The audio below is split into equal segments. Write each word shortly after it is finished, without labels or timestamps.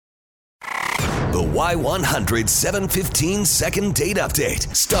The Y100 715 second date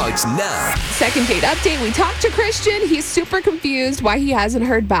update starts now. Second date update. We talked to Christian. He's super confused why he hasn't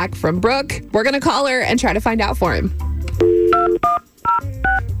heard back from Brooke. We're going to call her and try to find out for him.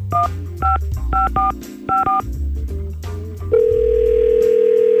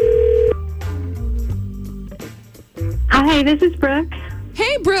 Hi, this is Brooke.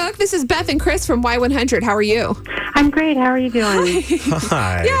 Hey, Brooke. This is Beth and Chris from Y100. How are you? I'm great. How are you doing?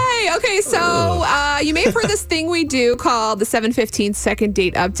 Hi. Yay. Okay, so you may have heard this thing we do called the 715 second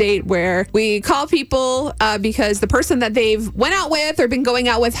date update, where we call people because the person that they've went out with or been going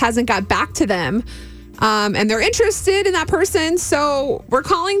out with hasn't got back to them. And they're interested in that person. So we're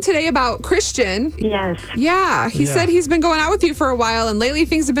calling today about Christian. Yes. Yeah, he said he's been going out with you for a while, and lately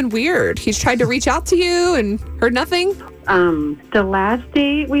things have been weird. He's tried to reach out to you and heard nothing. The last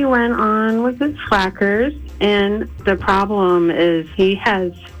date we went on was at Flackers, and the problem is he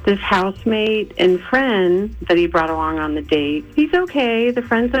has this housemate and friend that he brought along on the date. He's okay. The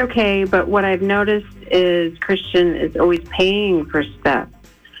friend's okay. But what I've noticed is Christian is always paying for stuff.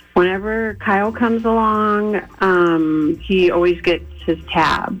 Whenever Kyle comes along, he always gets his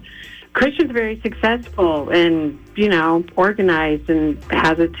tab. Christian's very successful and, organized and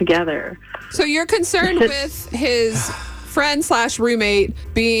has it together. So you're concerned with his friend/roommate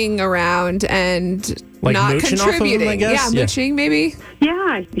being around and Like not mooching off of him, contributing. I guess? Yeah, mooching maybe. Yeah,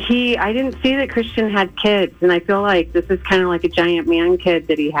 I didn't see that Christian had kids, and I feel like this is kind of like a giant man kid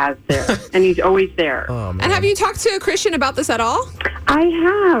that he has there, and he's always there. Oh, man. And have you talked to Christian about this at all? I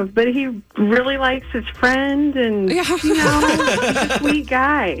have, but he really likes his friend, and Yeah. he's a sweet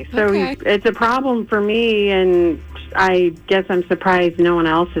guy. So Okay. it's a problem for me, and I guess I'm surprised no one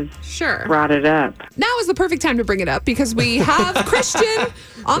else has Sure. brought it up. Now is the perfect time to bring it up because we have Christian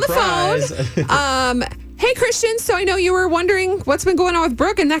on the phone. Hey, Christian, so I know you were wondering what's been going on with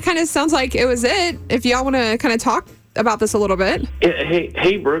Brooke, and that kind of sounds like it was it. If y'all want to kind of talk about this a little bit.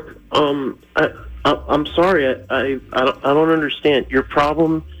 Hey, Brooke. I'm sorry. I don't understand. Your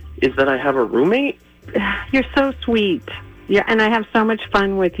problem is that I have a roommate? You're so sweet. Yeah, and I have so much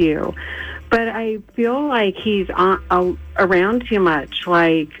fun with you. But I feel like he's around too much.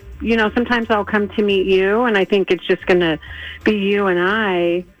 Like, sometimes I'll come to meet you, and I think it's just going to be you and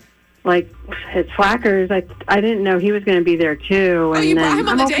I. Like, at Flackers, I didn't know he was going to be there, too. And you brought him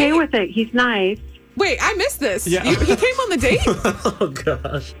on the I'm okay date? with it. He's nice. Wait, I missed this. Yeah. He came on the date? Oh,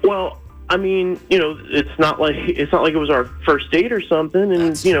 gosh. Well, I mean, it's not like it was our first date or something,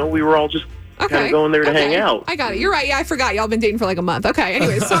 and we were all just kind of going there to hang out. I got it. You're right. Yeah, I forgot. Y'all been dating for like a month. Okay.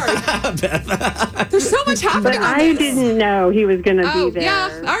 Anyway, sorry. There's so much happening. But on I this. didn't know he was going to be there.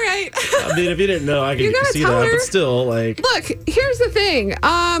 Yeah. All right. I mean, if you didn't know, I You could gotta see tell that. her. But still, like... Look, here's the thing.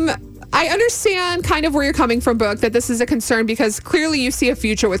 I understand kind of where you're coming from, Brooke, that this is a concern because clearly you see a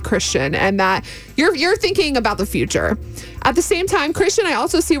future with Christian and that you're thinking about the future. At the same time, Christian, I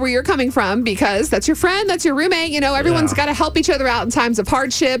also see where you're coming from because that's your friend, that's your roommate. Everyone's got to help each other out in times of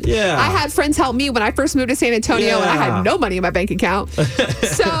hardship. Yeah. I had friends help me when I first moved to San Antonio and I had no money in my bank account.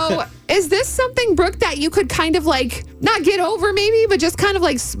 So is this something, Brooke, that you could kind of like not get over maybe, but just kind of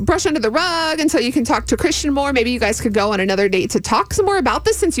like brush under the rug until you can talk to Christian more? Maybe you guys could go on another date to talk some more about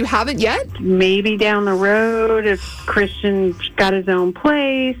this since you haven't yet? Maybe down the road if Christian's got his own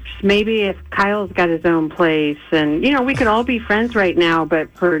place, maybe if Kyle's got his own place. And, we could all be friends right now, but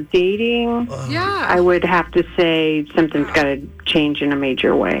for dating, Yeah. I would have to say something's got to change in a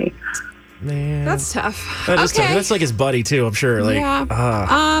major way. Man. That's tough. That is tough. Okay. That's like his buddy, too, I'm sure. Like, Yeah.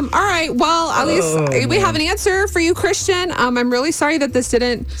 All right. Well, at least we have an answer for you, Christian. I'm really sorry that this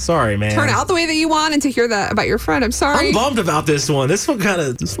didn't sorry, man. turn out the way that you want and to hear that about your friend. I'm sorry. I'm bummed about this one. This one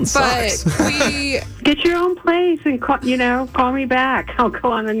but sucks. we Get your own place and call me back. I'll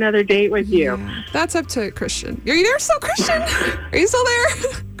go on another date with you. that's up to Christian. Are you there still, Christian? Are you still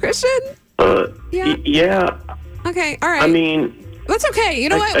there? Christian? Yeah. Yeah. Okay. All right. I mean, that's okay. You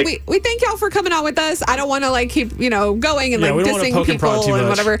know what? We thank y'all for coming out with us. I don't want to keep going and Yeah, we don't wanna dissing poke and prod people too and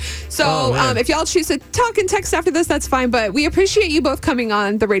much. whatever. So Oh, man. if y'all choose to talk and text after this, that's fine. But we appreciate you both coming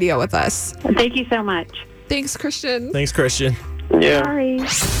on the radio with us. Thank you so much. Thanks, Christian. Thanks, Christian. yeah. Sorry.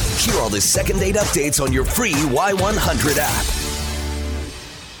 Hear all the second date updates on your free Y100 app.